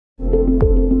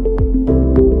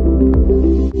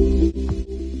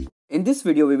this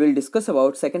video we will discuss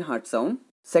about second heart sound.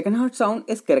 Second heart sound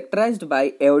is characterized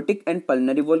by aortic and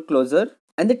pulmonary valve closure,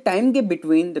 and the time gap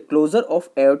between the closure of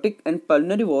aortic and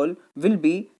pulmonary valve will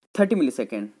be 30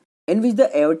 milliseconds, in which the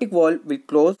aortic valve will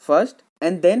close first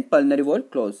and then pulmonary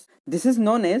valve close. This is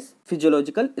known as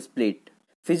physiological split.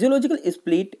 Physiological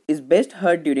split is best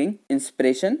heard during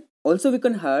inspiration. Also we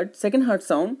can hear second heart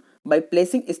sound by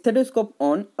placing stethoscope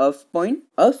on Earth's point.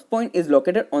 Earth's point is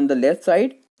located on the left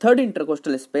side, third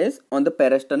intercostal space on the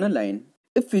parasternal line.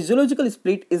 If physiological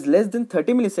split is less than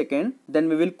 30 milliseconds, then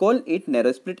we will call it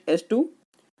narrow split S2.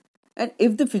 And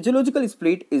if the physiological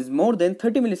split is more than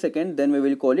 30 milliseconds, then we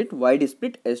will call it wide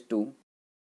split S2.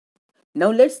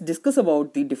 Now let's discuss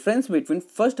about the difference between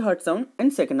first heart sound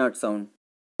and second heart sound.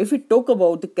 If we talk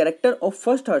about the character of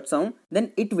first heart sound,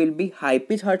 then it will be high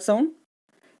pitch heart sound,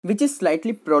 which is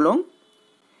slightly prolonged,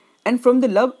 and from the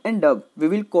lub and dub we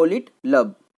will call it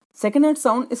lub. Second heart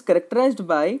sound is characterized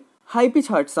by high pitch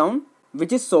heart sound,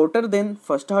 which is shorter than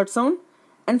first heart sound,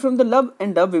 and from the lub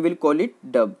and dub we will call it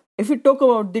dub. If we talk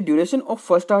about the duration of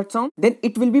first heart sound, then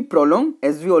it will be prolonged,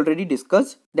 as we already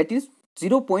discussed, that is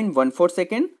 0.14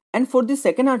 second, and for the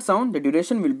second heart sound the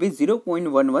duration will be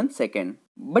 0.11 second.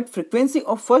 But frequency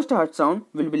of first heart sound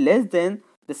will be less than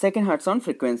the second heart sound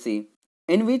frequency,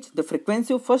 in which the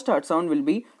frequency of first heart sound will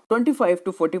be 25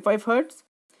 to 45 Hz.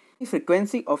 The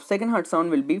frequency of second heart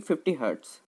sound will be 50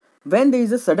 Hz. When there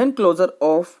is a sudden closure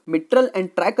of mitral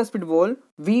and tricuspid valve,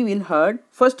 we will hear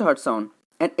first heart sound.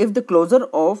 And if the closure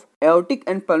of aortic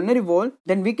and pulmonary valve,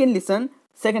 then we can listen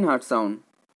second heart sound.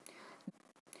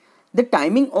 The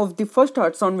timing of the first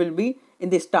heart sound will be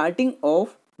in the starting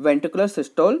of ventricular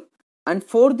systole, and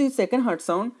for the second heart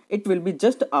sound, it will be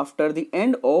just after the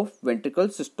end of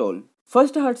ventricular systole.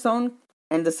 First heart sound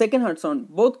and the second heart sound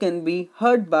both can be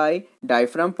heard by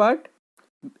diaphragm part,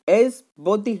 as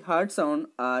both the heart sound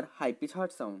are high pitch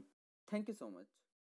heart sound. Thank you so much.